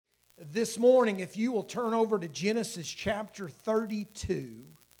This morning, if you will turn over to Genesis chapter 32,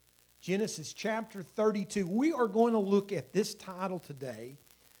 Genesis chapter 32, we are going to look at this title today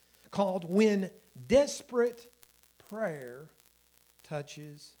called When Desperate Prayer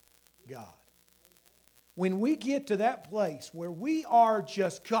Touches God. When we get to that place where we are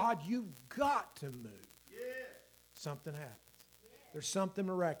just, God, you've got to move, something happens. There's something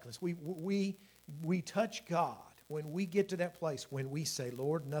miraculous. We touch God. When we get to that place, when we say,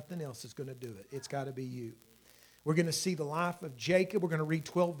 Lord, nothing else is going to do it. It's got to be you. We're going to see the life of Jacob. We're going to read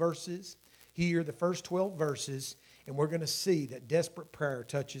 12 verses here, the first 12 verses, and we're going to see that desperate prayer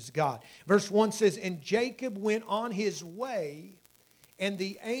touches God. Verse 1 says, And Jacob went on his way, and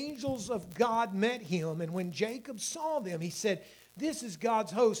the angels of God met him. And when Jacob saw them, he said, This is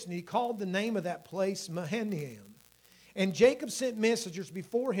God's host. And he called the name of that place Mahanaim. And Jacob sent messengers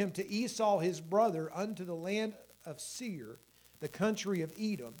before him to Esau his brother unto the land of Seir, the country of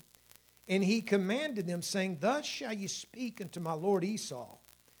Edom. And he commanded them, saying, Thus shall ye speak unto my lord Esau.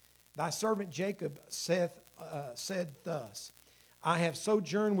 Thy servant Jacob said thus, I have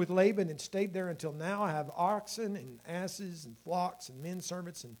sojourned with Laban and stayed there until now. I have oxen and asses and flocks and men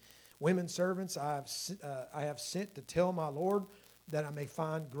servants and women servants. I have sent to tell my lord that I may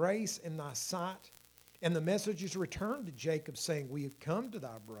find grace in thy sight. And the messengers returned to Jacob, saying, We have come to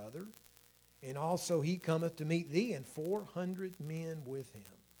thy brother, and also he cometh to meet thee, and 400 men with him.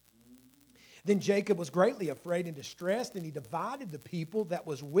 Then Jacob was greatly afraid and distressed, and he divided the people that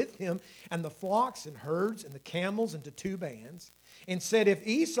was with him, and the flocks and herds and the camels into two bands, and said, If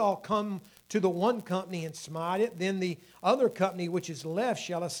Esau come to the one company and smite it, then the other company which is left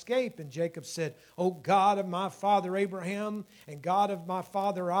shall escape. And Jacob said, O God of my father Abraham, and God of my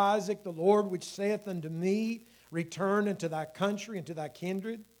father Isaac, the Lord which saith unto me, Return unto thy country and to thy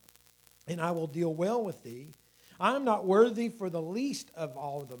kindred, and I will deal well with thee. I am not worthy for the least of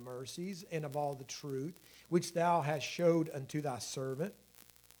all the mercies and of all the truth which thou hast showed unto thy servant.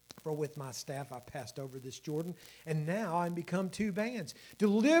 For with my staff I passed over this Jordan, and now I am become two bands.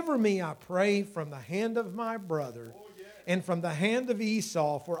 Deliver me, I pray, from the hand of my brother and from the hand of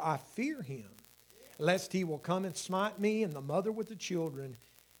Esau, for I fear him, lest he will come and smite me and the mother with the children.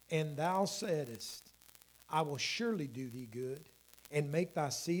 And thou saidest, I will surely do thee good, and make thy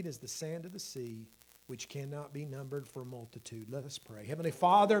seed as the sand of the sea, which cannot be numbered for multitude. Let us pray. Heavenly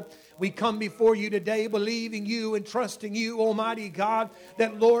Father, we come before you today believing you and trusting you, Almighty God,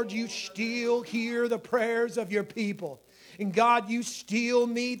 that, Lord, you still hear the prayers of your people. And God, you still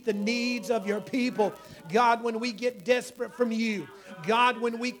meet the needs of your people. God, when we get desperate from you, God,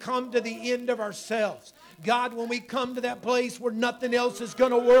 when we come to the end of ourselves, God, when we come to that place where nothing else is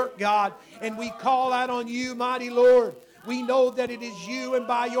going to work, God, and we call out on you, mighty Lord, we know that it is you, and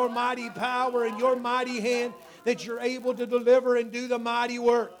by your mighty power and your mighty hand that you're able to deliver and do the mighty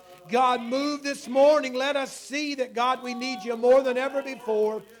work. God, move this morning. Let us see that, God, we need you more than ever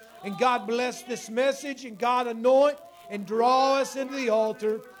before. And God, bless this message, and God, anoint and draw us into the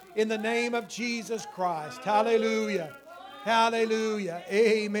altar in the name of Jesus Christ. Hallelujah. Hallelujah.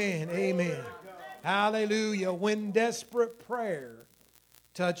 Amen. Amen. Hallelujah. When desperate prayer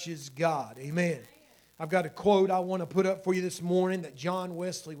touches God. Amen. I've got a quote I want to put up for you this morning that John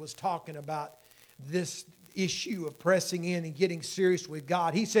Wesley was talking about this issue of pressing in and getting serious with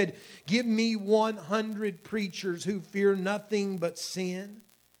God. He said, Give me 100 preachers who fear nothing but sin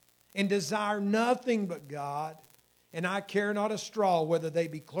and desire nothing but God, and I care not a straw whether they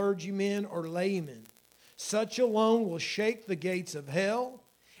be clergymen or laymen. Such alone will shake the gates of hell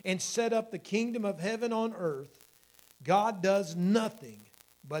and set up the kingdom of heaven on earth. God does nothing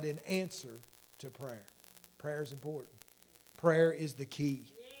but in answer to prayer. Prayer is important. Prayer is the key.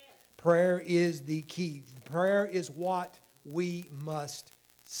 Prayer is the key. Prayer is what we must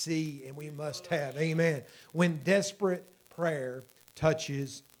see and we must have. Amen. When desperate prayer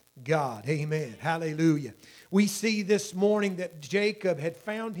touches God. Amen. Hallelujah. We see this morning that Jacob had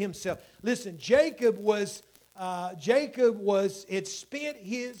found himself. Listen, Jacob had spent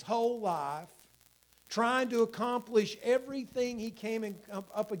his whole life trying to accomplish everything he came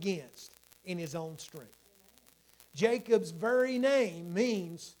up against in his own strength. Jacob's very name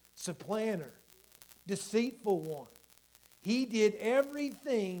means supplanter, deceitful one. He did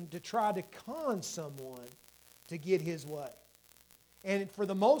everything to try to con someone to get his way. And for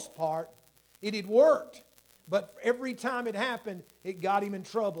the most part, it had worked. But every time it happened, it got him in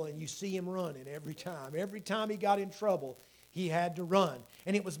trouble. And you see him running every time. Every time he got in trouble, he had to run.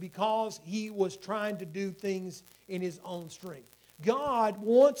 And it was because he was trying to do things in his own strength. God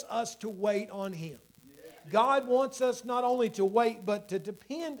wants us to wait on him. God wants us not only to wait, but to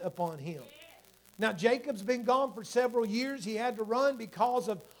depend upon him. Now, Jacob's been gone for several years. He had to run because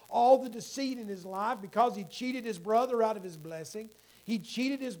of all the deceit in his life because he cheated his brother out of his blessing. He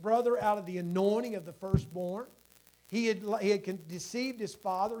cheated his brother out of the anointing of the firstborn. He had deceived his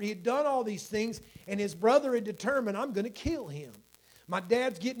father. He had done all these things, and his brother had determined, I'm going to kill him. My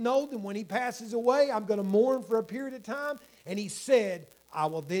dad's getting old, and when he passes away, I'm going to mourn for a period of time. And he said, I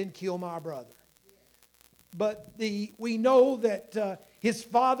will then kill my brother. But we know that his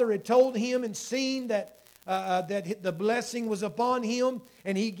father had told him and seen that the blessing was upon him,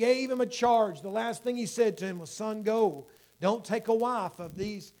 and he gave him a charge. The last thing he said to him was, son, go. Don't take a wife of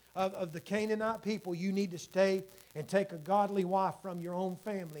the Canaanite people. You need to stay and take a godly wife from your own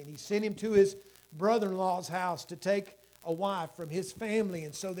family. And he sent him to his brother-in-law's house to take a wife from his family,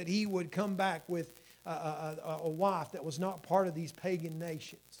 and so that he would come back with a wife that was not part of these pagan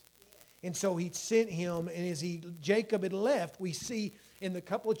nations. And so he sent him, and as Jacob had left, we see in the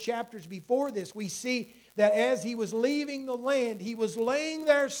couple of chapters before this, we see that as he was leaving the land, he was laying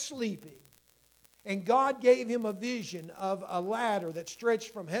there sleeping. And God gave him a vision of a ladder that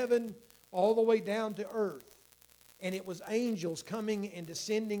stretched from heaven all the way down to earth. And it was angels coming and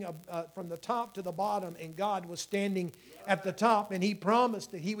descending from the top to the bottom, and God was standing at the top, and he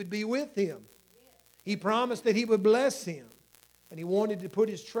promised that he would be with him. He promised that he would bless him, and he wanted to put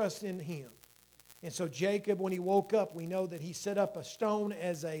his trust in him. And so Jacob, when he woke up, we know that he set up a stone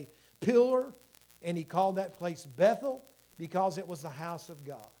as a pillar, and he called that place Bethel because it was the house of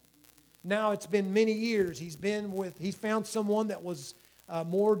God. Now it's been many years. He's found someone that was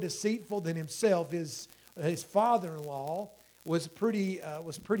more deceitful than himself. His father-in-law was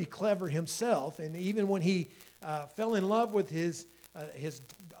pretty clever himself, and even when he fell in love with his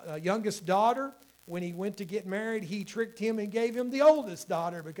youngest daughter, when he went to get married, he tricked him and gave him the oldest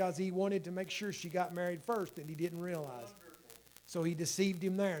daughter because he wanted to make sure she got married first, and he didn't realize it. So he deceived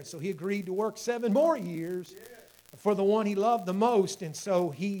him there. So he agreed to work 7 more years for the one he loved the most, and so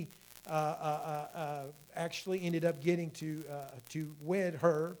he actually ended up getting to wed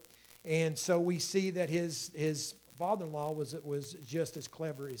her. And so we see that his father-in-law was just as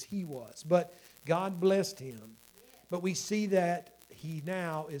clever as he was. But God blessed him. But we see that he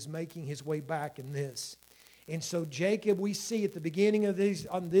now is making his way back in this. And so Jacob, we see at the beginning of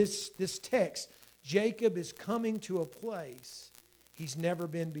this text, Jacob is coming to a place he's never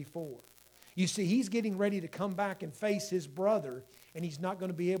been before. You see, he's getting ready to come back and face his brother, and he's not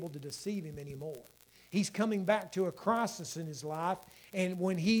going to be able to deceive him anymore. He's coming back to a crisis in his life, and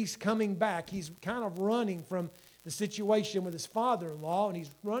when he's coming back, he's kind of running from the situation with his father-in-law, and he's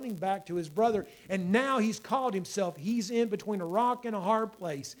running back to his brother, and now he's called himself, he's in between a rock and a hard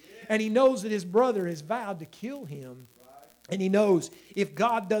place, and he knows that his brother has vowed to kill him, and he knows if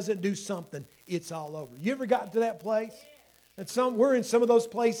God doesn't do something, it's all over. You ever gotten to that place? And we're in some of those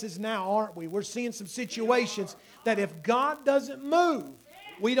places now, aren't we? We're seeing some situations that if God doesn't move,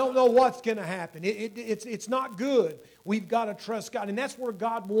 we don't know what's going to happen. It's not good. We've got to trust God. And that's where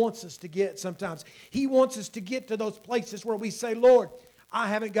God wants us to get sometimes. He wants us to get to those places where we say, Lord, I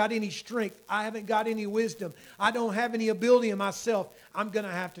haven't got any strength. I haven't got any wisdom. I don't have any ability in myself. I'm going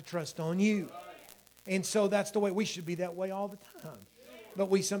to have to trust on you. And so that's the way we should be that way all the time. But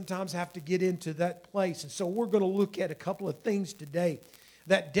we sometimes have to get into that place. And so we're going to look at a couple of things today.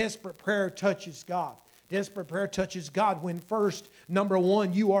 That desperate prayer touches God. Desperate prayer touches God when first, number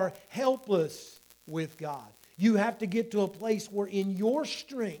one, you are helpless with God. You have to get to a place where in your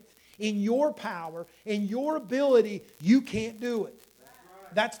strength, in your power, in your ability, you can't do it.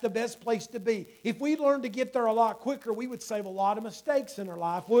 That's the best place to be. If we learned to get there a lot quicker, we would save a lot of mistakes in our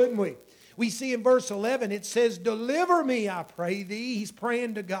life, wouldn't we? We see in verse 11, it says, deliver me, I pray thee. He's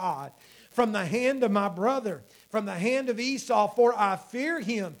praying to God. From the hand of my brother, from the hand of Esau, for I fear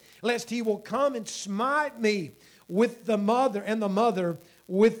him, lest he will come and smite me with the mother, and the mother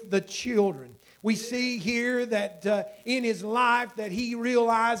with the children. We see here that in his life that he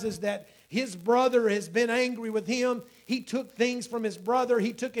realizes that his brother has been angry with him. He took things from his brother.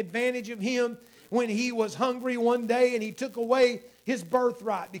 He took advantage of him when he was hungry one day, and he took away his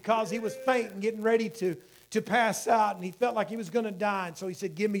birthright because he was faint and getting ready to pass out, and he felt like he was going to die. And so he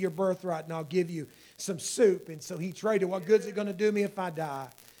said, give me your birthright and I'll give you some soup. And so he traded, what good is it going to do me if I die?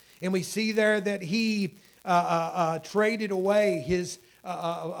 And we see there that he traded away his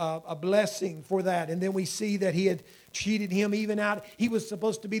a blessing for that. And then we see that he had cheated him even out. He was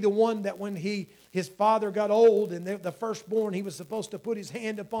supposed to be the one that when his father got old and the firstborn, he was supposed to put his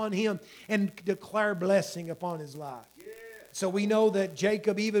hand upon him and declare blessing upon his life. So we know that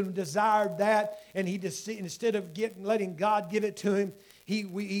Jacob even desired that, and he instead of letting God give it to him,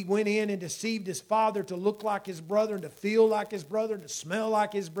 He went in and deceived his father to look like his brother and to feel like his brother and to smell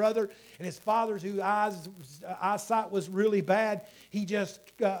like his brother. And his father's whose eyesight was really bad, he just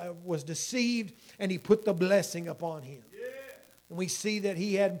was deceived, and he put the blessing upon him. And we see that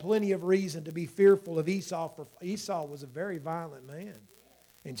he had plenty of reason to be fearful of Esau, for Esau was a very violent man.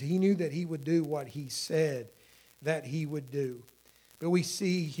 And he knew that he would do what he said that he would do. But we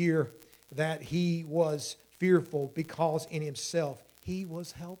see here that he was fearful because in himself he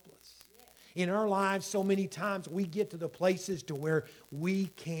was helpless. In our lives, so many times we get to the places to where we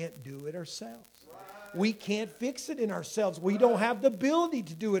can't do it ourselves. We can't fix it in ourselves. We don't have the ability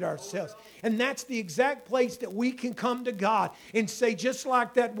to do it ourselves. And that's the exact place that we can come to God and say, just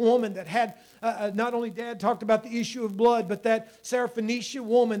like that woman that had, not only Dad talked about the issue of blood, but that Syrophoenician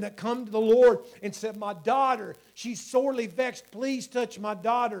woman that come to the Lord and said, my daughter, she's sorely vexed. Please touch my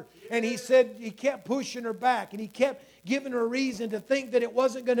daughter. And he said, he kept pushing her back, and he kept giving her a reason to think that it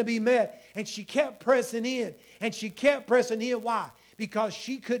wasn't going to be met. And she kept pressing in, and she kept pressing in. Why? Because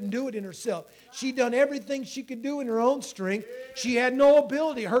she couldn't do it in herself. She'd done everything she could do in her own strength. She had no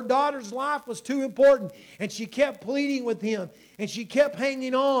ability. Her daughter's life was too important. And she kept pleading with him. And she kept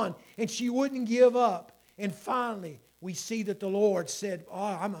hanging on. And she wouldn't give up. And finally, we see that the Lord said, oh,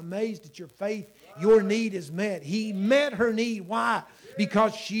 I'm amazed at your faith. Your need is met. He met her need. Why?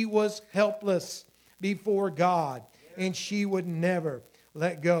 Because she was helpless before God. And she would never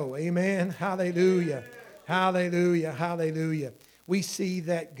let go. Amen. Hallelujah. Hallelujah. Hallelujah. We see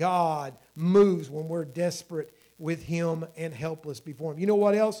that God moves when we're desperate with Him and helpless before Him. You know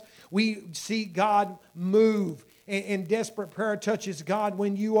what else? We see God move, and desperate prayer touches God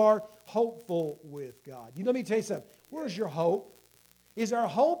when you are hopeful with God. Let me tell you something. Where's your hope? Is our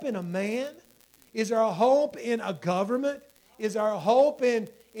hope in a man? Is our hope in a government? Is our hope in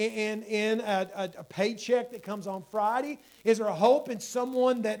a paycheck that comes on Friday? Is our hope in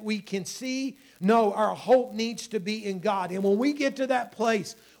someone that we can see? No, our hope needs to be in God. And when we get to that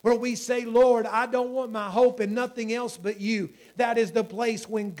place where we say, Lord, I don't want my hope in nothing else but you, that is the place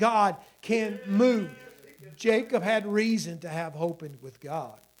when God can move. Jacob had reason to have hope with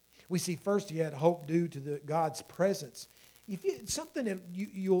God. We see first he had hope due to God's presence. It's something that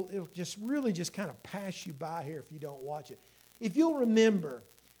it'll just really just kind of pass you by here if you don't watch it. If you'll remember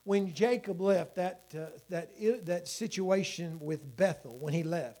when Jacob left that situation with Bethel, when he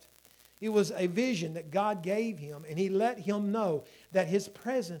left, it was a vision that God gave him, and He let him know that His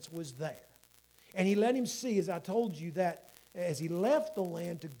presence was there. And He let him see, as I told you, that as he left the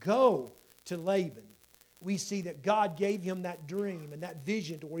land to go to Laban, we see that God gave him that dream and that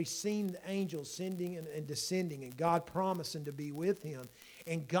vision to where he's seen the angels ascending and descending, and God promising to be with him.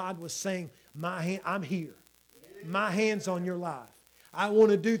 And God was saying, I'm here. My hand's on your life. I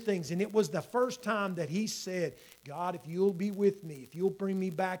want to do things. And it was the first time that he said, God, if you'll be with me, if you'll bring me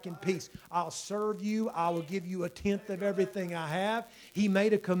back in peace, I'll serve you. I will give you 1/10 of everything I have. He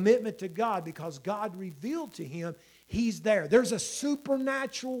made a commitment to God because God revealed to him He's there. There's a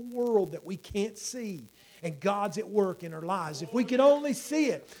supernatural world that we can't see. And God's at work in our lives. If we could only see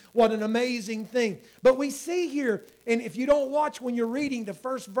it, what an amazing thing. But we see here, and if you don't watch when you're reading the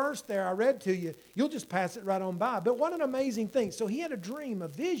first verse there I read to you, you'll just pass it right on by. But what an amazing thing. So he had a dream, a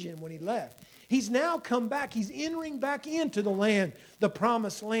vision when he left. He's now come back. He's entering back into the land, the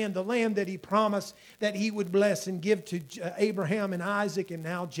promised land, the land that he promised that he would bless and give to Abraham and Isaac and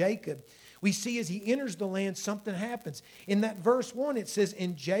now Jacob. We see as he enters the land, something happens. In that verse 1, it says,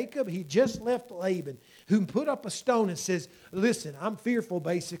 in Jacob, he just left Laban, who put up a stone and says, listen, I'm fearful,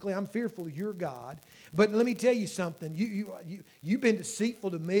 basically. I'm fearful of your God. But let me tell you something. You've been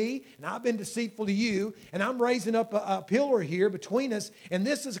deceitful to me, and I've been deceitful to you, and I'm raising up a pillar here between us, and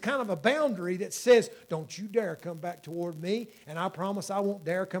this is kind of a boundary that says, don't you dare come back toward me, and I promise I won't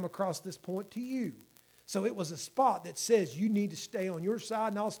dare come across this point to you. So it was a spot that says you need to stay on your side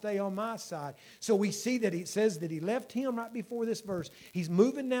and I'll stay on my side. So we see that it says that he left him right before this verse. He's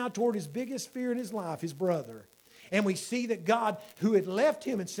moving now toward his biggest fear in his life, his brother. And we see that God, who had left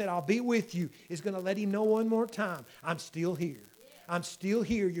him and said, I'll be with you, is going to let him know one more time, I'm still here. I'm still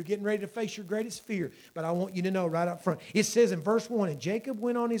here. You're getting ready to face your greatest fear. But I want you to know right up front. It says in verse 1, and Jacob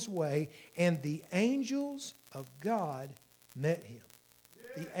went on his way, and the angels of God met him.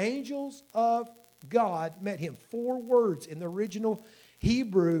 The angels of God met him. 4 words in the original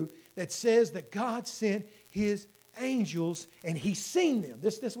Hebrew that says that God sent His angels and He seen them.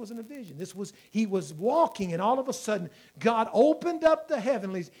 This wasn't a vision. He was walking, and all of a sudden God opened up the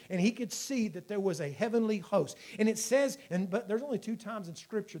heavenlies and he could see that there was a heavenly host. And it says, but there's only 2 times in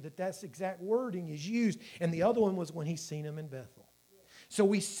Scripture that exact wording is used, and the other one was when he seen them in Bethel. So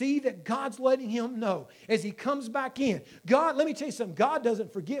we see that God's letting him know as he comes back in. God, let me tell you something. God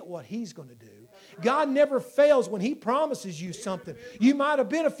doesn't forget what he's going to do. God never fails when he promises you something. You might have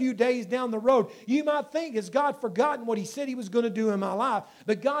been a few days down the road. You might think, has God forgotten what he said he was going to do in my life?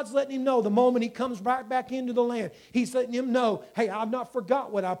 But God's letting him know the moment he comes back into the land, he's letting him know, hey, I've not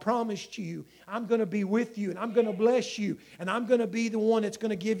forgot what I promised you. I'm going to be with you, and I'm going to bless you, and I'm going to be the one that's going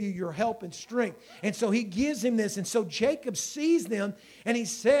to give you your help and strength. And so he gives him this. And so Jacob sees them, and he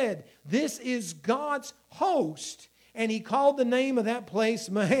said, this is God's host. And he called the name of that place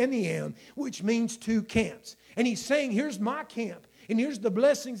Mahanaim, which means two camps. And he's saying, here's my camp. And here's the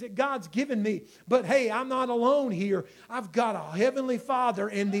blessings that God's given me. But hey, I'm not alone here. I've got a heavenly Father.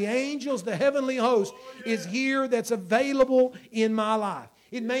 And the angels, the heavenly host, is here that's available in my life.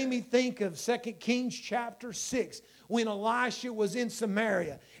 It made me think of 2 Kings chapter 6. When Elisha was in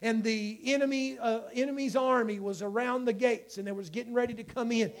Samaria and the enemy's army was around the gates and they was getting ready to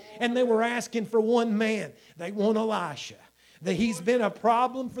come in and they were asking for one man. They want Elisha. He's been a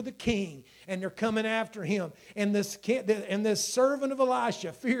problem for the king and they're coming after him. And this servant of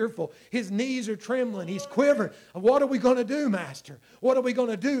Elisha, fearful, his knees are trembling, he's quivering. What are we going to do, Master? What are we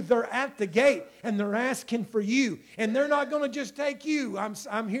going to do? They're at the gate and they're asking for you. And they're not going to just take you.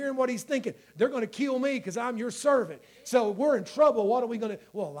 I'm hearing what he's thinking. They're going to kill me because I'm your servant. So we're in trouble. What are we going to do?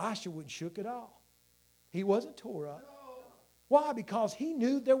 Well, Elisha wasn't shook at all. He wasn't tore up. Why? Because he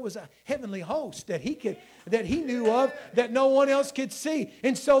knew there was a heavenly host that he knew of that no one else could see.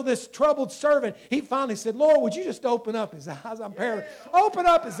 And so this troubled servant, he finally said, Lord, would you just open up his eyes? I'm paraphrasing. Open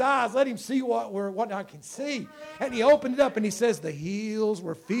up his eyes. Let him see what I can see. And he opened it up and he says, the hills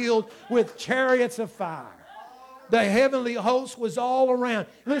were filled with chariots of fire. The heavenly host was all around.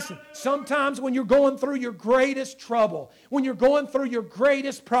 Listen, sometimes when you're going through your greatest trouble, when you're going through your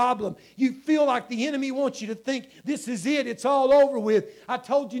greatest problem, you feel like the enemy wants you to think, this is it, it's all over with. I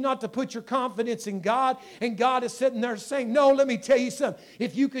told you not to put your confidence in God, and God is sitting there saying, no, let me tell you something.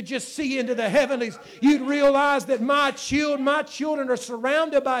 If you could just see into the heavenlies, you'd realize that my children are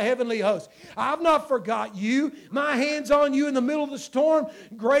surrounded by heavenly hosts. I've not forgot you. My hand's on you in the middle of the storm,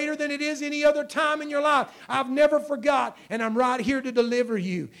 greater than it is any other time in your life. I've never forgot, and I'm right here to deliver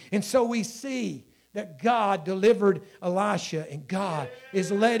you. And so we see that God delivered Elisha, and God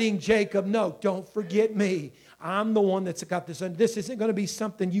is letting Jacob know, don't forget me. I'm the one that's got this. And this isn't going to be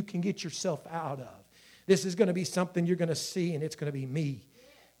something you can get yourself out of. This is going to be something you're going to see, and it's going to be me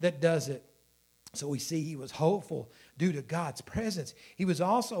that does it. So we see he was hopeful due to God's presence. He was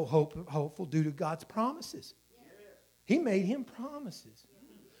also hopeful due to God's promises. He made him promises.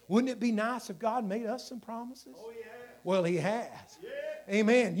 Wouldn't it be nice if God made us some promises? Oh, yeah. Well, he has. Yeah.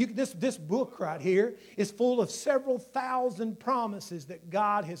 Amen. This book right here is full of several thousand promises that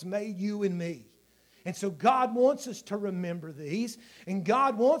God has made you and me. And so God wants us to remember these, and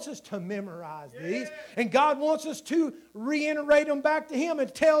God wants us to memorize these, and God wants us to reiterate them back to him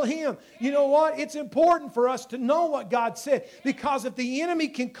and tell him, you know what, it's important for us to know what God said, because if the enemy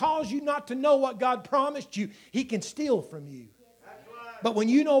can cause you not to know what God promised you, he can steal from you. But when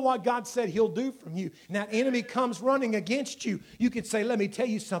you know what God said he'll do from you, and that enemy comes running against you, you can say, let me tell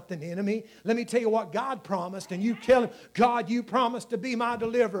you something, enemy. Let me tell you what God promised. And you tell him, God, you promised to be my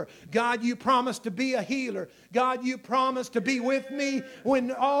deliverer. God, you promised to be a healer. God, you promised to be with me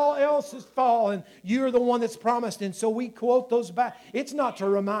when all else is fallen. You're the one that's promised. And so we quote those back. It's not to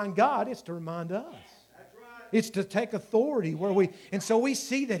remind God, it's to remind us. It's to take authority and so we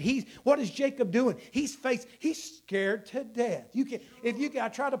see that what is Jacob doing? He's scared to death. I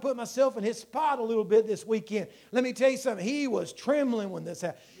try to put myself in his spot a little bit this weekend. Let me tell you something. He was trembling when this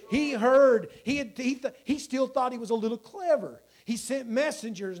happened. He heard, he still thought he was a little clever. He sent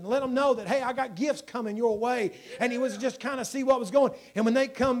messengers and let them know that, hey, I got gifts coming your way. And he was just kind of see what was going. And when they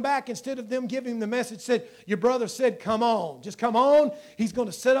come back, instead of them giving him the message, said, your brother said, come on. Just come on. He's going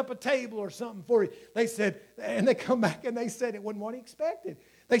to set up a table or something for you. They said, and they come back and they said it wasn't what he expected.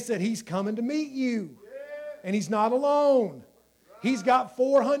 They said, he's coming to meet you. And he's not alone. He's got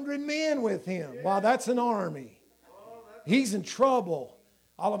 400 men with him. Wow, that's an army. He's in trouble.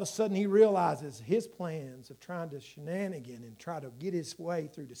 All of a sudden he realizes his plans of trying to shenanigan and try to get his way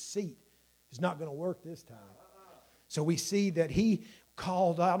through deceit is not going to work this time. So we see that he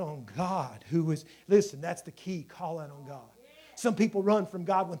called out on God, listen, that's the key, call out on God. Some people run from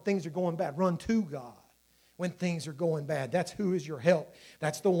God when things are going bad. Run to God when things are going bad. That's who is your help.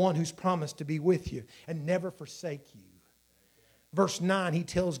 That's the one who's promised to be with you and never forsake you. Verse 9, he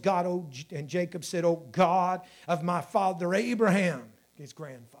tells God, and Jacob said, O God of my father Abraham, his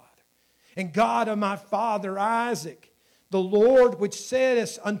grandfather, and God of my father Isaac, The Lord which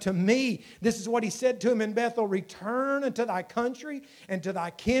saidest unto me, this is what he said to him in Bethel, return unto thy country and to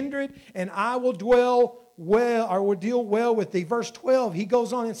thy kindred, and I will deal well with thee. Verse 12, he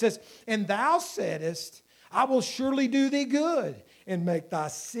goes on and says, and thou saidest, I will surely do thee good, and make thy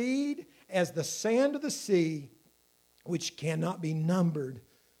seed as the sand of the sea, which cannot be numbered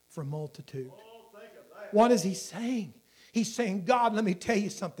for multitude. What is he saying? He's saying, God, let me tell you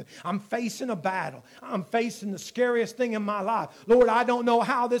something. I'm facing a battle. I'm facing the scariest thing in my life. Lord, I don't know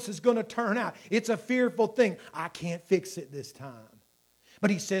how this is going to turn out. It's a fearful thing. I can't fix it this time. But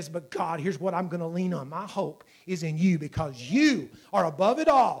he says, but God, here's what I'm going to lean on. My hope is in you because you are above it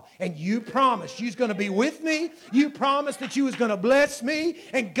all. And you promised you was going to be with me. You promised that you was going to bless me.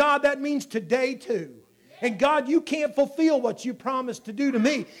 And God, that means today too. And God, you can't fulfill what you promised to do to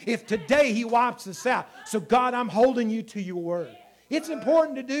me if today he wipes us out. So God, I'm holding you to your word. It's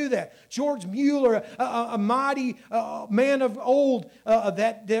important to do that. George Mueller, a mighty man of old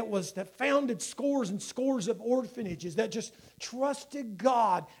that founded scores and scores of orphanages, that just trusted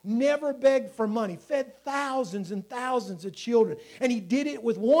God, never begged for money, fed thousands and thousands of children. And he did it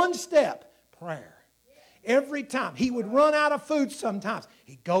with one step, prayer. Every time. He would run out of food sometimes.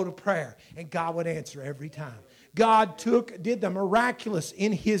 He'd go to prayer and God would answer every time. God did the miraculous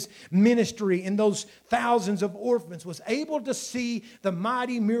in his ministry in those thousands of orphans, was able to see the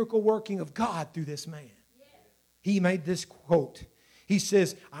mighty miracle working of God through this man. He made this quote. He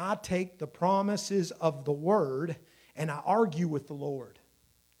says, I take the promises of the word and I argue with the Lord.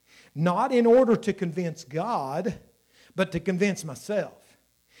 Not in order to convince God, but to convince myself.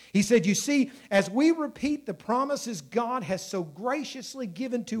 He said, you see, as we repeat the promises God has so graciously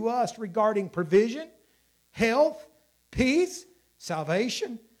given to us regarding provision, health, peace,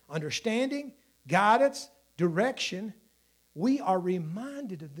 salvation, understanding, guidance, direction, we are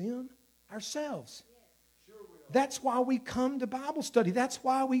reminded of them ourselves. That's why we come to Bible study. That's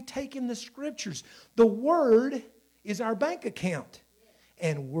why we take in the scriptures. The Word is our bank account.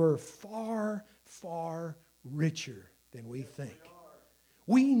 And we're far, far richer than we think.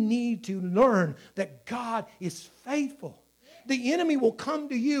 We need to learn that God is faithful. The enemy will come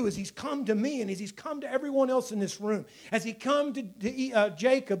to you as he's come to me and as he's come to everyone else in this room. As he come to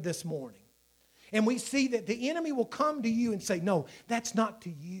Jacob this morning. And we see that the enemy will come to you and say, no, that's not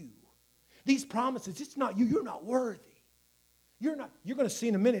to you. These promises, it's not you. You're not worthy. You're going to see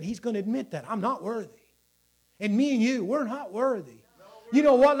in a minute, he's going to admit that. I'm not worthy. And me and you, we're not worthy. You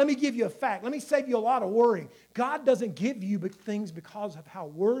know what? Let me give you a fact. Let me save you a lot of worrying. God doesn't give you things because of how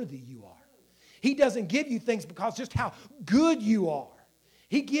worthy you are. He doesn't give you things because just how good you are.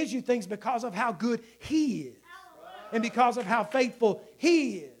 He gives you things because of how good he is. And because of how faithful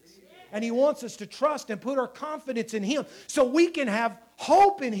he is. And he wants us to trust and put our confidence in him so we can have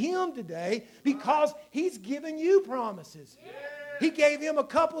hope in him today because he's given you promises. He gave him a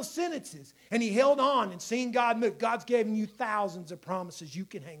couple of sentences and he held on and seen God move. God's given you thousands of promises you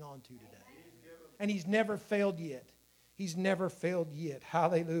can hang on to today. And he's never failed yet. He's never failed yet.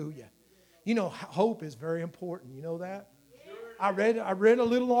 Hallelujah. You know, hope is very important. You know that? I read a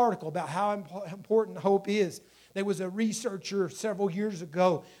little article about how important hope is. There was a researcher several years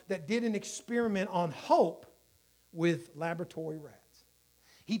ago that did an experiment on hope with laboratory rats.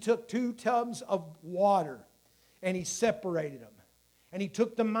 He took 2 tubs of water and he separated them. And he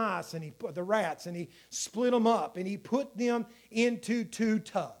took the mice and he put the rats and he split them up and he put them into 2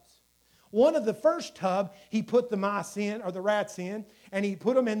 tubs. One of the first tub, he put the mice in or the rats in and he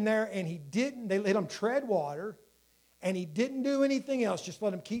put them in there and they let them tread water and he didn't do anything else, just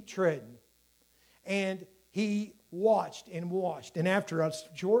let them keep treading. And he watched and watched and after a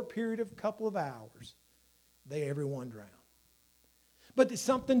short period of a couple of hours, everyone drowned. But there's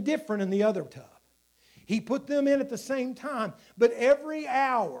something different in the other tub. He put them in at the same time, but every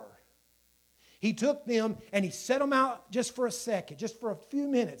hour he took them and he set them out just for a second, just for a few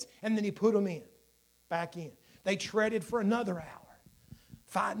minutes, and then he put them back in. They treaded for another hour,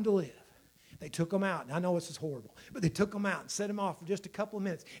 fighting to live. They took them out, and I know this is horrible, but they took them out and set them off for just a couple of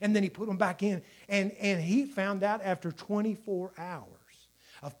minutes, and then he put them back in, and he found out after 24 hours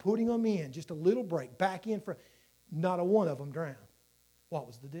of putting them in, just a little break, back in for, not a one of them drowned. What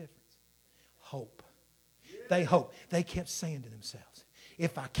was the difference? Hope. They hoped. They kept saying to themselves,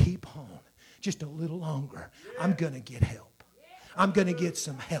 if I keep on just a little longer, I'm going to get help. I'm going to get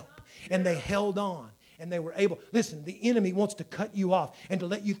some help. And they held on and they were able. Listen, the enemy wants to cut you off and to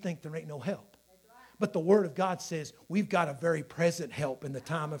let you think there ain't no help. But the Word of God says we've got a very present help in the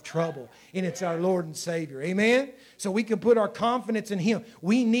time of trouble. And it's our Lord and Savior. Amen? So we can put our confidence in him.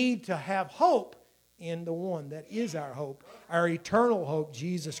 We need to have hope in the one that is our hope, our eternal hope,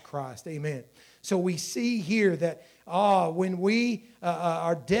 Jesus Christ. Amen. So we see here that when we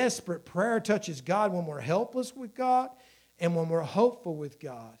are desperate, prayer touches God when we're helpless with God and when we're hopeful with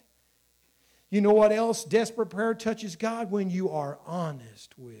God. You know what else? Desperate prayer touches God when you are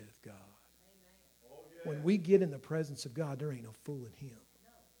honest with God. When we get in the presence of God, there ain't no fooling Him.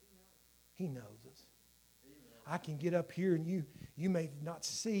 He knows us. I can get up here and you may not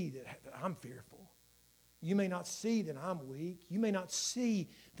see that I'm fearful. You may not see that I'm weak. You may not see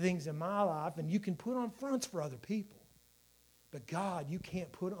things in my life, and you can put on fronts for other people. But God, you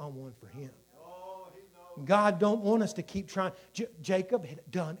can't put on one for Him. God don't want us to keep trying. Jacob had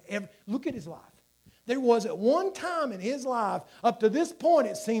done look at his life. There was at one time in his life, up to this point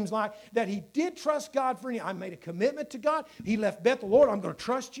it seems like, that he did trust God for anything. I made a commitment to God. He left Bethel. Lord, I'm going to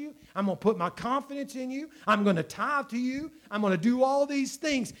trust you. I'm going to put my confidence in you. I'm going to tithe to you. I'm going to do all these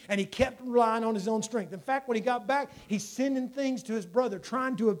things. And he kept relying on his own strength. In fact, when he got back, he's sending things to his brother,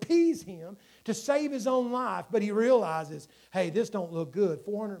 trying to appease him, to save his own life. But he realizes, hey, this don't look good.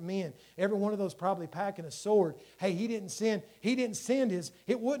 400 men, every one of those probably packing a sword. Hey, he didn't send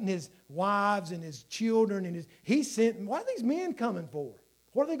it wasn't his wives and his children and he sent, what are these men coming for?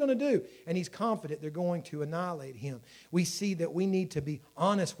 What are they going to do? And he's confident they're going to annihilate him. We see that we need to be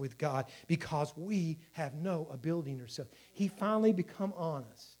honest with God because we have no ability in ourselves. He finally become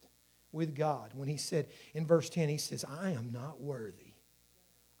honest with God when he said in verse 10, he says, I am not worthy.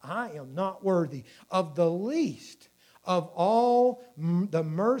 I am not worthy of the least of all the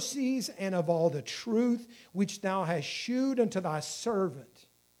mercies and of all the truth which thou hast shewed unto thy servant.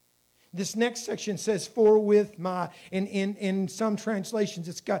 This next section says, for with my, in some translations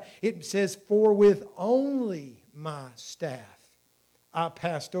it says, for with only my staff I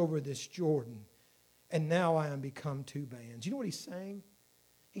passed over this Jordan, and now I am become two bands. You know what he's saying?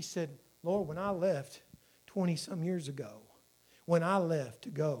 He said, Lord, when I left 20-some years ago, when I left to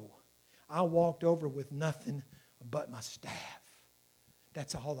go, I walked over with nothing but my staff.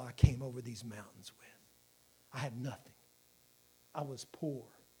 That's all I came over these mountains with. I had nothing. I was poor.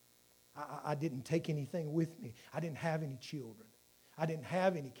 I didn't take anything with me. I didn't have any children. I didn't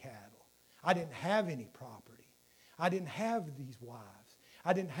have any cattle. I didn't have any property. I didn't have these wives.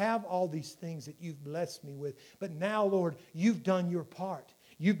 I didn't have all these things that you've blessed me with. But now, Lord, you've done your part.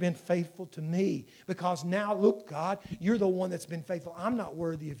 You've been faithful to me because now, look, God, you're the one that's been faithful. I'm not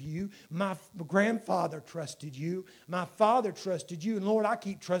worthy of you. My grandfather trusted you. My father trusted you. And, Lord, I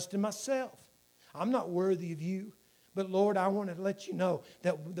keep trusting myself. I'm not worthy of you. But, Lord, I want to let you know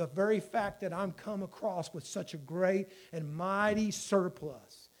that the very fact that I'm come across with such a great and mighty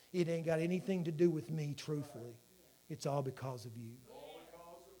surplus, it ain't got anything to do with me, truthfully. It's all because of you.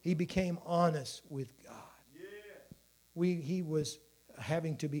 He became honest with God. He was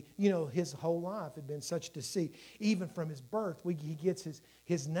having to be, his whole life had been such deceit. Even from his birth, he gets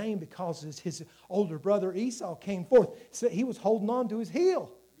his name because his older brother Esau came forth. So he was holding on to his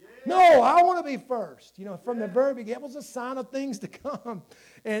heel. No, I want to be first. From the very beginning, it was a sign of things to come.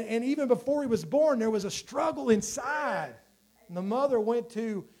 And even before he was born, there was a struggle inside. And the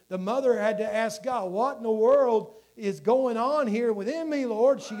mother had to ask God, what in the world is going on here within me,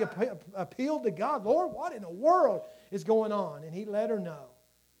 Lord? She appealed to God, Lord, what in the world is going on? And he let her know,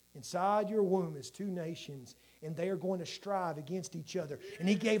 inside your womb is two nations, and they are going to strive against each other. And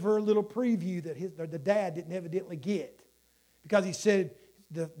he gave her a little preview that the dad didn't evidently get. Because he said,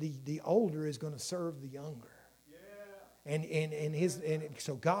 the older is going to serve the younger. And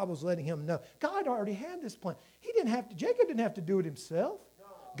so God was letting him know. God already had this plan. Jacob didn't have to do it himself.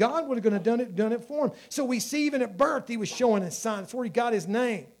 God would have going to done it for him. So we see even at birth he was showing his sign. That's where he got his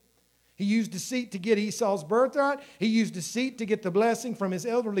name. He used deceit to get Esau's birthright. He used deceit to get the blessing from his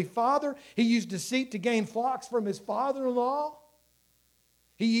elderly father. He used deceit to gain flocks from his father-in-law.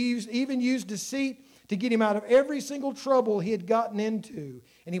 He even used deceit to get him out of every single trouble he had gotten into.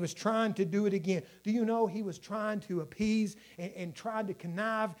 And he was trying to do it again. Do you know he was trying to appease and tried to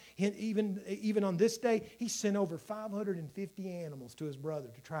connive? Even on this day, he sent over 550 animals to his brother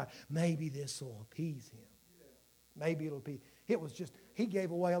to try. Maybe this will appease him. Maybe it'll appease. It was just, he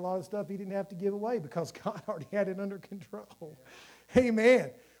gave away a lot of stuff he didn't have to give away because God already had it under control.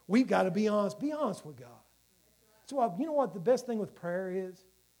 Amen. We've got to be honest. Be honest with God. So you know what the best thing with prayer is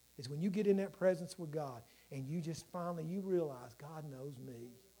when you get in that presence with God and you just finally, you realize God knows me.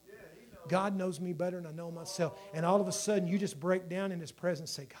 God knows me better than I know myself. And all of a sudden you just break down in His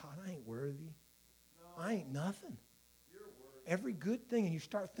presence and say, God, I ain't worthy. I ain't nothing. Every good thing, and you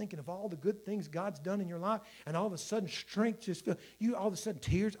start thinking of all the good things God's done in your life, and all of a sudden strength just feels, all of a sudden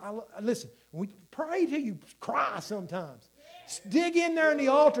tears. Listen, we pray till you cry sometimes. Dig in there in the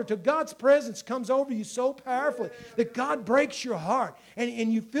altar till God's presence comes over you so powerfully that God breaks your heart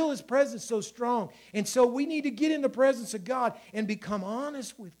and you feel His presence so strong. And so we need to get in the presence of God and become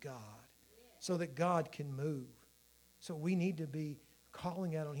honest with God so that God can move. So we need to be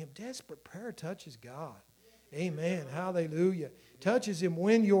calling out on Him. Desperate prayer touches God. Amen. Hallelujah. Touches Him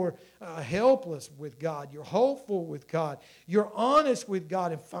when you're helpless with God. You're hopeful with God. You're honest with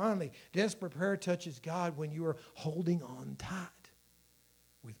God. And finally, desperate prayer touches God when you are holding on tight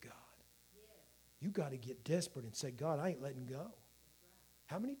with God. You've got to get desperate and say, God, I ain't letting go.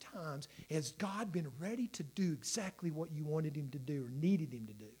 How many times has God been ready to do exactly what you wanted Him to do or needed Him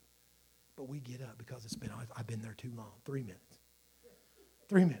to do? But we get up because I've been there too long. 3 minutes.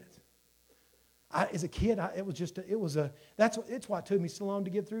 3 minutes. As a kid, it's why it took me so long to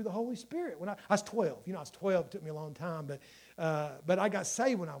get through the Holy Spirit. When I was 12. I was 12. It took me a long time. But I got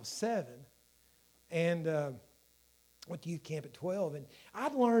saved when I was 7. And went to youth camp at 12. And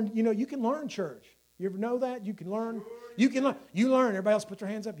I'd learned, you can learn church. You ever know that? You can learn. You learn. Everybody else put their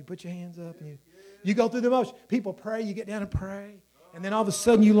hands up. You put your hands up. And you go through the motion. People pray. You get down and pray. And then all of a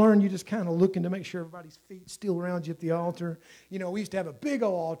sudden you learn, you're just kind of looking to make sure everybody's feet's still around you at the altar. We used to have a big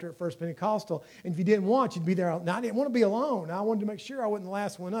old altar at First Pentecostal. And if you didn't want, you'd be there. Now, I didn't want to be alone. I wanted to make sure I wasn't the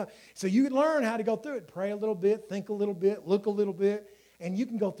last one up. So you could learn how to go through it. Pray a little bit, think a little bit, look a little bit, and you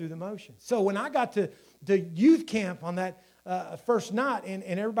can go through the motions. So when I got to youth camp on that first night, and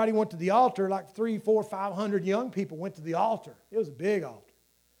everybody went to the altar, like 300, 400, 500 young people went to the altar. It was a big altar.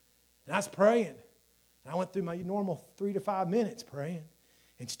 And I was praying. And I went through my normal 3 to 5 minutes praying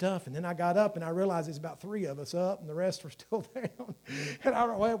and stuff. And then I got up and I realized there's about 3 of us up and the rest were still down. And I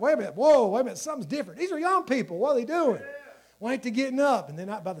went, wait a minute. Whoa, wait a minute. Something's different. These are young people. What are they doing? Why ain't they getting up? And then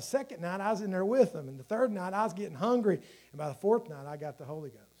by the second night, I was in there with them. And the third night, I was getting hungry. And by the fourth night, I got the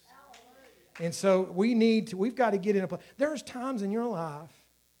Holy Ghost. And so we've got to get in a place. There's times in your life,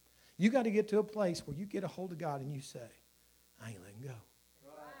 you got to get to a place where you get a hold of God and you say, I ain't letting go.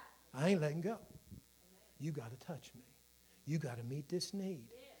 I ain't letting go. You got to touch me. You got to meet this need.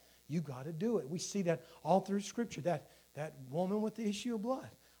 You got to do it. We see that all through Scripture. That woman with the issue of blood.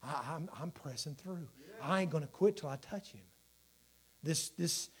 I'm pressing through. I ain't going to quit till I touch Him.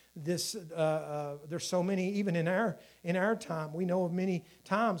 There's so many, even in our time, we know of many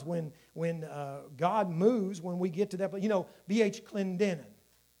times when God moves when we get to that. But B.H. Clendenin,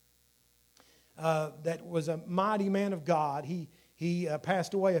 that was a mighty man of God. He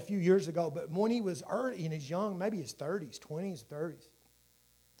passed away a few years ago, but when he was early in his young, maybe his 30s, 20s, 30s,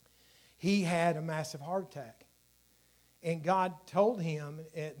 he had a massive heart attack. And God told him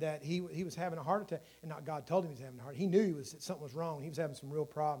that he was having a heart attack. And not God told him he was having a heart attack. He knew something was wrong. He was having some real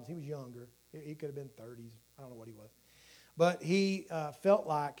problems. He was younger. He could have been 30s. I don't know what he was. But he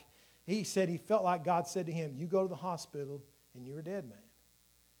said he felt like God said to him, you go to the hospital and you're a dead man.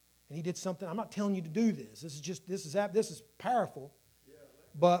 And he did something. I'm not telling you to do this. This is powerful.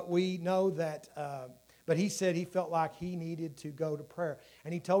 But we know that, but he said he felt like he needed to go to prayer.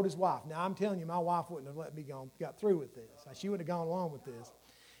 And he told his wife. Now, I'm telling you, my wife wouldn't have let me got through with this. She wouldn't have gone along with this.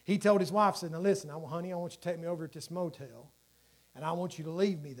 He told his wife, said, now listen, honey, I want you to take me over to this motel. And I want you to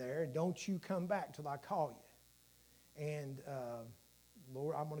leave me there. And don't you come back till I call you. And,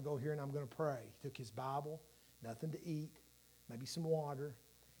 Lord, I'm going to go here and I'm going to pray. He took his Bible, nothing to eat, maybe some water.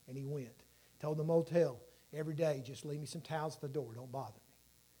 And he went. Told the motel, every day, just leave me some towels at the door. Don't bother me.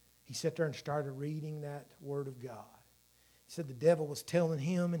 He sat there and started reading that Word of God. He said the devil was telling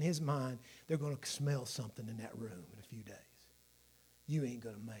him in his mind, they're going to smell something in that room in a few days. You ain't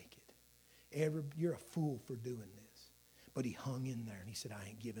going to make it. You're a fool for doing this. But he hung in there and he said, I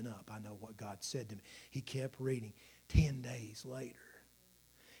ain't giving up. I know what God said to me. He kept reading. 10 days later,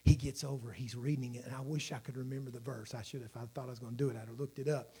 he gets over, he's reading it, and I wish I could remember the verse. I should have. If I thought I was going to do it, I'd have looked it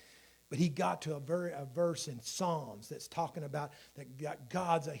up. But he got to a verse in Psalms that's talking about that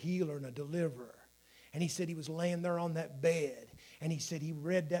God's a healer and a deliverer. And he said he was laying there on that bed. And he said he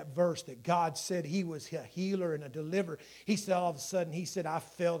read that verse that God said he was a healer and a deliverer. He said all of a sudden, I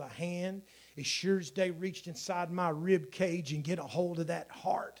felt a hand as sure as day reached inside my rib cage and get a hold of that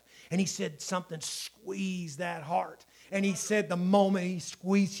heart. And he said something squeezed that heart. And he said the moment he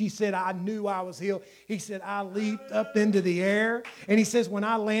squeezed, he said, I knew I was healed. He said, I leaped up into the air. And he says, when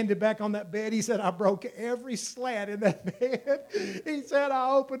I landed back on that bed, he said, I broke every slat in that bed. He said,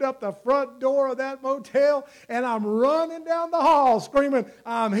 I opened up the front door of that motel, and I'm running down the hall screaming,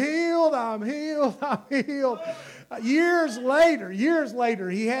 I'm healed, I'm healed, I'm healed. Years later,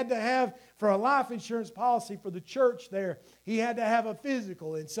 he had to have, for a life insurance policy for the church there, he had to have a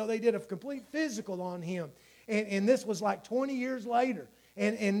physical. And so they did a complete physical on him. And this was like 20 years later.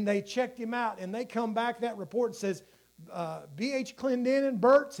 And they checked him out. And they come back, that report says, B.H. Clendenin,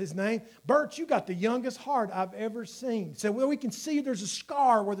 Bert's his name. Bert, you got the youngest heart I've ever seen. So we can see there's a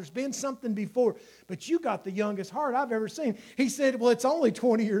scar where there's been something before, but you got the youngest heart I've ever seen. He said, well, it's only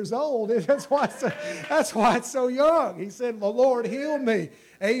 20 years old. That's why it's so young. He said, the Lord healed me.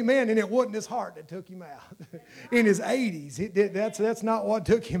 Amen. And it wasn't his heart that took him out. In his 80s, that's not what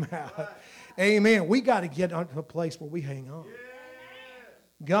took him out. Amen. We got to get to a place where we hang on.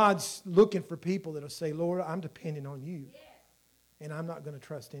 God's looking for people that will say, Lord, I'm depending on you. And I'm not going to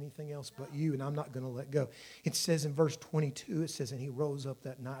trust anything else but you, and I'm not going to let go. It says in verse 22, it says, and he rose up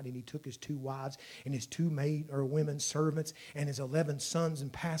that night, and he took his 2 wives and his 2 women servants and his 11 sons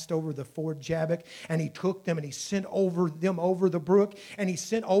and passed over the ford Jabbok. And he took them and he sent them over the brook, and he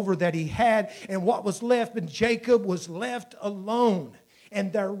sent over that he had. And what was left, and Jacob was left alone.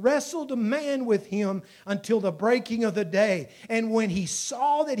 And there wrestled a man with him until the breaking of the day. And when he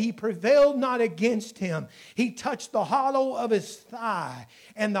saw that he prevailed not against him, he touched the hollow of his thigh.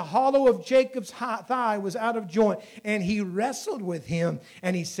 And the hollow of Jacob's thigh was out of joint. And he wrestled with him.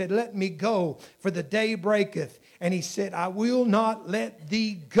 And he said, let me go, for the day breaketh. And he said, I will not let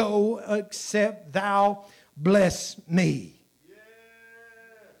thee go, except thou bless me.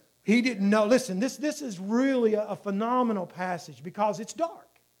 He didn't know. Listen, this is really a phenomenal passage because it's dark.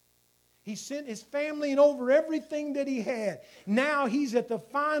 He sent his family and over everything that he had. Now he's at the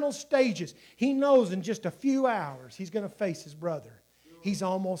final stages. He knows in just a few hours he's going to face his brother. He's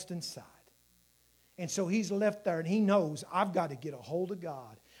almost inside. And so he's left there and he knows, I've got to get a hold of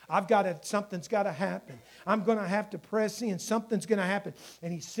God. Something's got to happen. I'm going to have to press in. Something's going to happen.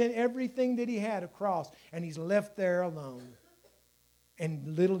 And he sent everything that he had across and he's left there alone.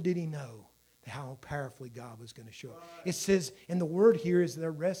 And little did he know how powerfully God was going to show up. It says, and the word here is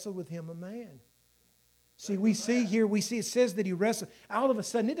there wrestled with him a man. See, it says that he wrestled. All of a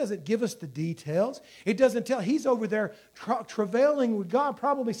sudden, it doesn't give us the details. It doesn't tell. He's over there travailing with God,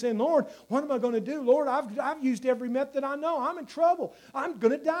 probably saying, Lord, what am I going to do? Lord, I've used every method I know. I'm in trouble. I'm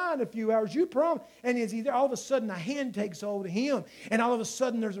going to die in a few hours. You promise. And all of a sudden, a hand takes hold of him. And all of a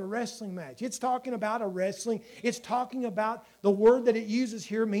sudden, there's a wrestling match. It's talking about a wrestling. It's talking about the word that it uses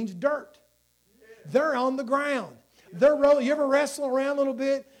here means dirt. They're on the ground. They're rolling. You ever wrestle around a little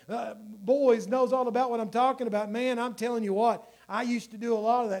bit? Boys knows all about what I'm talking about. Man, I'm telling you what, I used to do a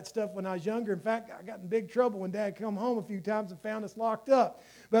lot of that stuff when I was younger. In fact, I got in big trouble when Dad come home a few times and found us locked up.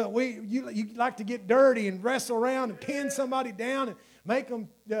 But you like to get dirty and wrestle around and pin somebody down and make them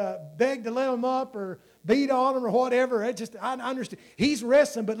beg to let them up or beat on them or whatever. I understand. He's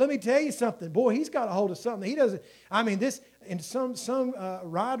wrestling, but let me tell you something. Boy, he's got a hold of something. He doesn't. I mean, this. And some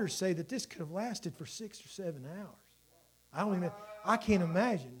writers say that this could have lasted for 6 or 7 hours. I can't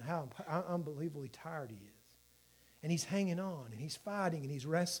imagine how unbelievably tired he is. And he's hanging on, and he's fighting, and he's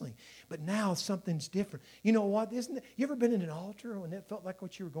wrestling. But now something's different. You know what? You ever been in an altar when that felt like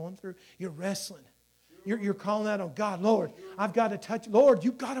what you were going through? You're wrestling. You're calling out on God, Lord, I've got to touch. Lord,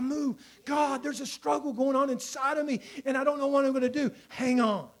 you've got to move. God, there's a struggle going on inside of me, and I don't know what I'm going to do. Hang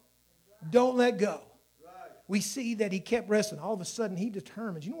on. Don't let go. We see that he kept wrestling. All of a sudden, he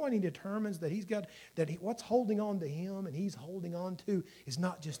determines. You know what he determines? That he's got, what's holding on to him and he's holding on to is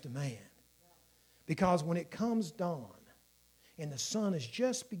not just a man. Because when it comes dawn and the sun is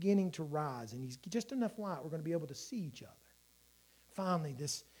just beginning to rise and he's just enough light, we're going to be able to see each other. Finally,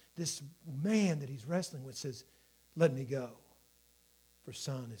 this man that he's wrestling with says, let me go. For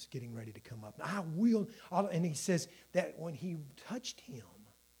sun is getting ready to come up. I will. And he says that when he touched him,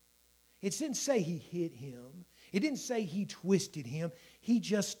 it didn't say he hit him. It didn't say he twisted him. He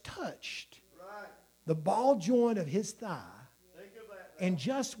just touched the ball joint of his thigh. And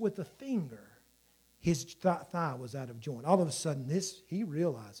just with a finger, his thigh was out of joint. All of a sudden, he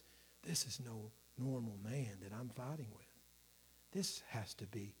realized, this is no normal man that I'm fighting with. This has to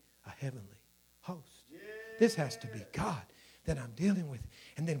be a heavenly host. This has to be God that I'm dealing with.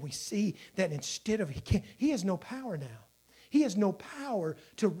 And then we see that instead of, he has no power now. He has no power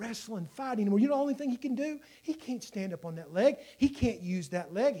to wrestle and fight anymore. You know the only thing he can do? He can't stand up on that leg. He can't use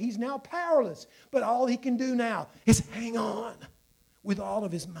that leg. He's now powerless. But all he can do now is hang on with all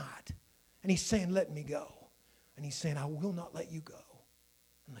of his might. And he's saying, let me go. And he's saying, I will not let you go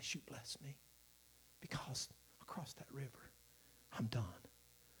unless you bless me. Because across that river, I'm done.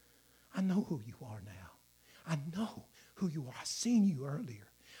 I know who you are now. I know who you are. I seen you earlier.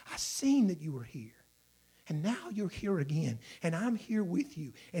 I seen that you were here. And now you're here again, and I'm here with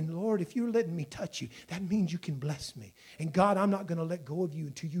you. And Lord, if you're letting me touch you, that means you can bless me. And God, I'm not going to let go of you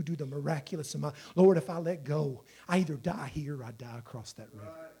until you do the miraculous in my... Lord, if I let go, I either die here or I die across that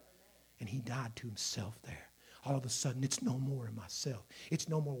river. And he died to himself there. all of a sudden it's no more in myself. It's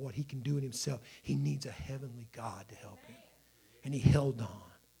no more what he can do in himself. He needs a heavenly God to help him. And he held on.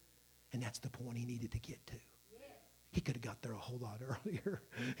 And that's the point he needed to get to. He could have got there a whole lot earlier.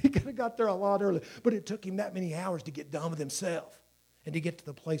 He could have got there a lot earlier. But it took him that many hours to get done with himself. And to get to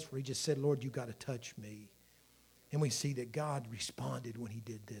the place where he just said, Lord, you got to touch me. And we see that God responded when he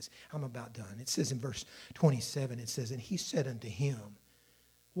did this. I'm about done. It says in verse 27, it says, and he said unto him,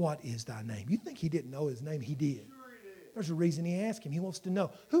 what is thy name? You think he didn't know his name? He did. There's a reason he asked him. He wants to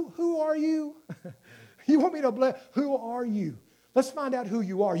know, who are you? You want me to bless? Who are you? Let's find out who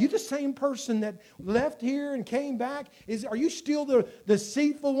you are. You the same person that left here and came back? Are you still the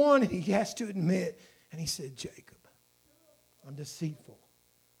deceitful one? And he has to admit. And he said, Jacob, I'm deceitful.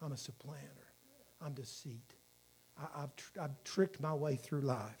 I'm a supplanter. I'm deceit. I've tricked my way through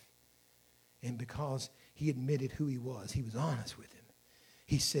life. And because he admitted who he was honest with him.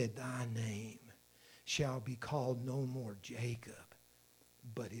 He said, thy name shall be called no more Jacob,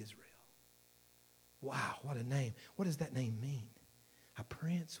 but Israel. Wow, what a name. What does that name mean? A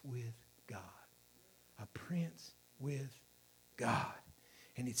prince with God. A prince with God.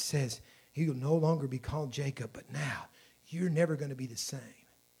 And it says he will no longer be called Jacob, but now you're never going to be the same.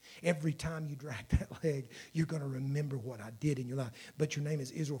 Every time you drag that leg, you're going to remember what I did in your life. But your name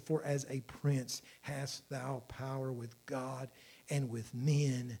is Israel, for as a prince hast thou power with God and with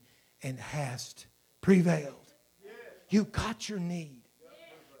men, and hast prevailed. You got your need.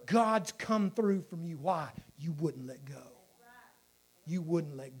 God's come through from you. Why? You wouldn't let go. You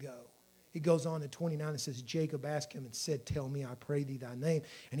wouldn't let go. He goes on in 29 and says, Jacob asked him and said, tell me, I pray thee, thy name.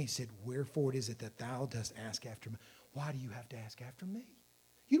 And he said, wherefore it is it that thou dost ask after me? Why do you have to ask after me?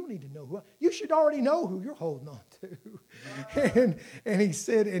 You don't need to know who. You should already know who you're holding on to. And he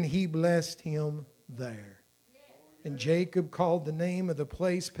said, and he blessed him there. And Jacob called the name of the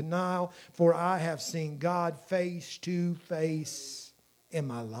place Peniel, for I have seen God face to face, and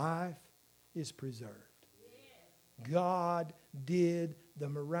my life is preserved. God did the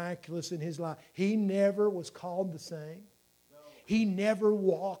miraculous in his life. He never was called the same. He never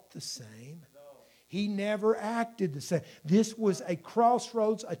walked the same. He never acted the same. This was a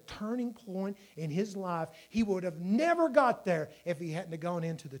crossroads, a turning point in his life. He would have never got there if he hadn't gone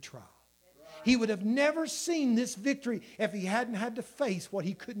into the trial. He would have never seen this victory if he hadn't had to face what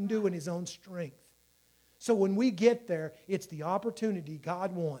he couldn't do in his own strength. So when we get there, it's the opportunity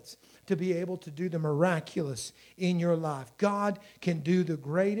God wants to be able to do the miraculous in your life. God can do the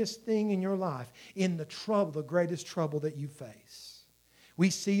greatest thing in your life in the trouble, the greatest trouble that you face.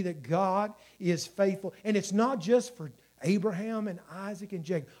 We see that God is faithful. And it's not just for Abraham and Isaac and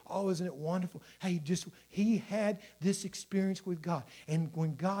Jacob. Oh, isn't it wonderful? He had this experience with God. And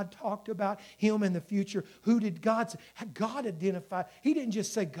when God talked about him in the future, who did God say? God identified. He didn't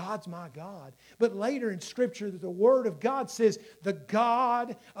just say, God's my God. But later in Scripture, the Word of God says, the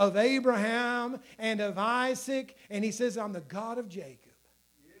God of Abraham and of Isaac. And he says, I'm the God of Jacob.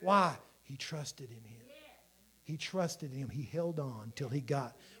 Why? He trusted in him. He trusted in him. He held on till he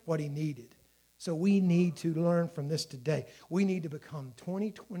got what he needed. So we need to learn from this today. We need to become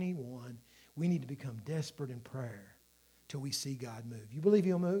 2021. We need to become desperate in prayer till we see God move. You believe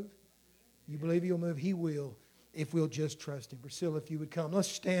he'll move? You believe he'll move? He will if we'll just trust him. Priscilla, if you would come.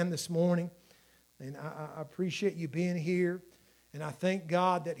 Let's stand this morning. And I appreciate you being here. And I thank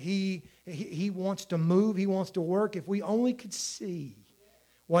God that he wants to move. He wants to work. If we only could see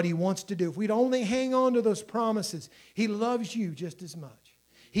what he wants to do. If we'd only hang on to those promises. He loves you just as much.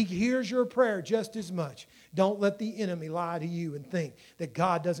 He hears your prayer just as much. Don't let the enemy lie to you and think that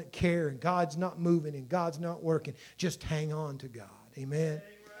God doesn't care and God's not moving and God's not working. Just hang on to God. Amen.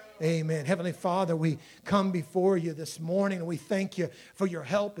 Amen. Heavenly Father, we come before you this morning and we thank you for your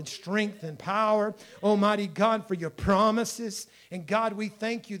help and strength and power. Almighty God, for your promises. And God, we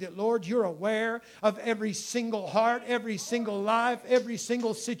thank you that, Lord, you're aware of every single heart, every single life, every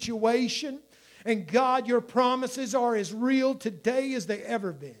single situation. And God, your promises are as real today as they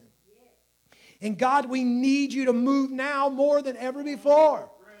ever been. And God, we need you to move now more than ever before.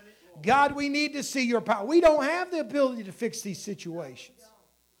 God, we need to see your power. We don't have the ability to fix these situations.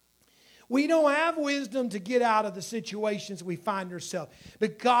 We don't have wisdom to get out of the situations we find ourselves.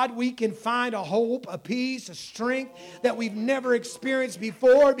 But God, we can find a hope, a peace, a strength that we've never experienced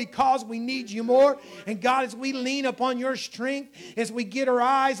before because we need you more. And God, as we lean upon your strength, as we get our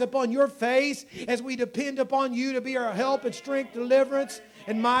eyes upon your face, as we depend upon you to be our help and strength, deliverance,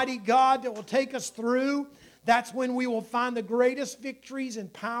 and mighty God that will take us through, that's when we will find the greatest victories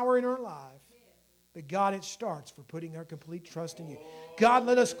and power in our life. But God, it starts for putting our complete trust in you. God,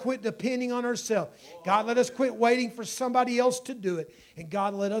 let us quit depending on ourselves. God, let us quit waiting for somebody else to do it. And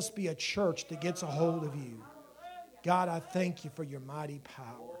God, let us be a church that gets a hold of you. God, I thank you for your mighty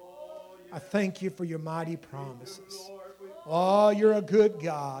power. I thank you for your mighty promises. Oh, you're a good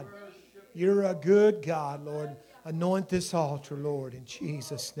God. You're a good God, Lord. Anoint this altar, Lord, in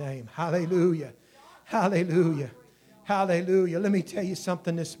Jesus' name. Hallelujah. Hallelujah. Hallelujah. Let me tell you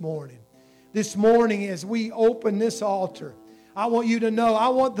something this morning. This morning as we open this altar, I want you to know, I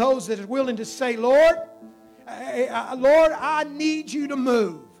want those that are willing to say, Lord, I need you to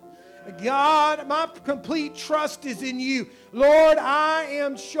move. God, my complete trust is in you. Lord,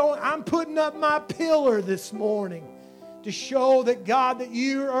 I'm putting up my pillar this morning to show that, God, that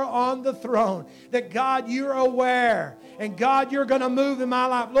you are on the throne, that, God, you're aware, and, God, you're going to move in my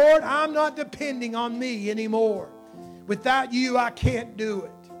life. Lord, I'm not depending on me anymore. Without you, I can't do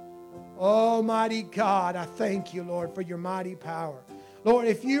it. Almighty God, I thank you, Lord, for your mighty power. Lord,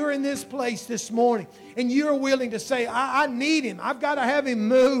 if you're in this place this morning and you're willing to say, I need him. I've got to have him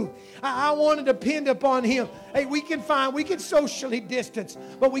move. I want to depend upon him. Hey, we can socially distance,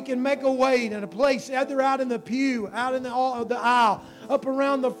 but we can make a way in a place, either out in the pew, out in the aisle, up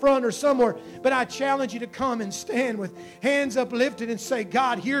around the front or somewhere. But I challenge you to come and stand with hands uplifted and say,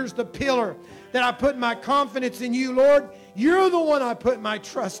 God, here's the pillar that I put my confidence in you, Lord. You're the one I put my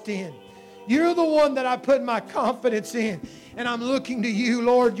trust in. You're the one that I put my confidence in. And I'm looking to you,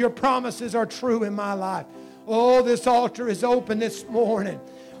 Lord. Your promises are true in my life. Oh, this altar is open this morning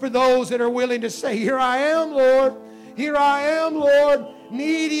for those that are willing to say, here I am, Lord. Here I am, Lord.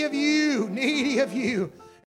 Needy of you, needy of you.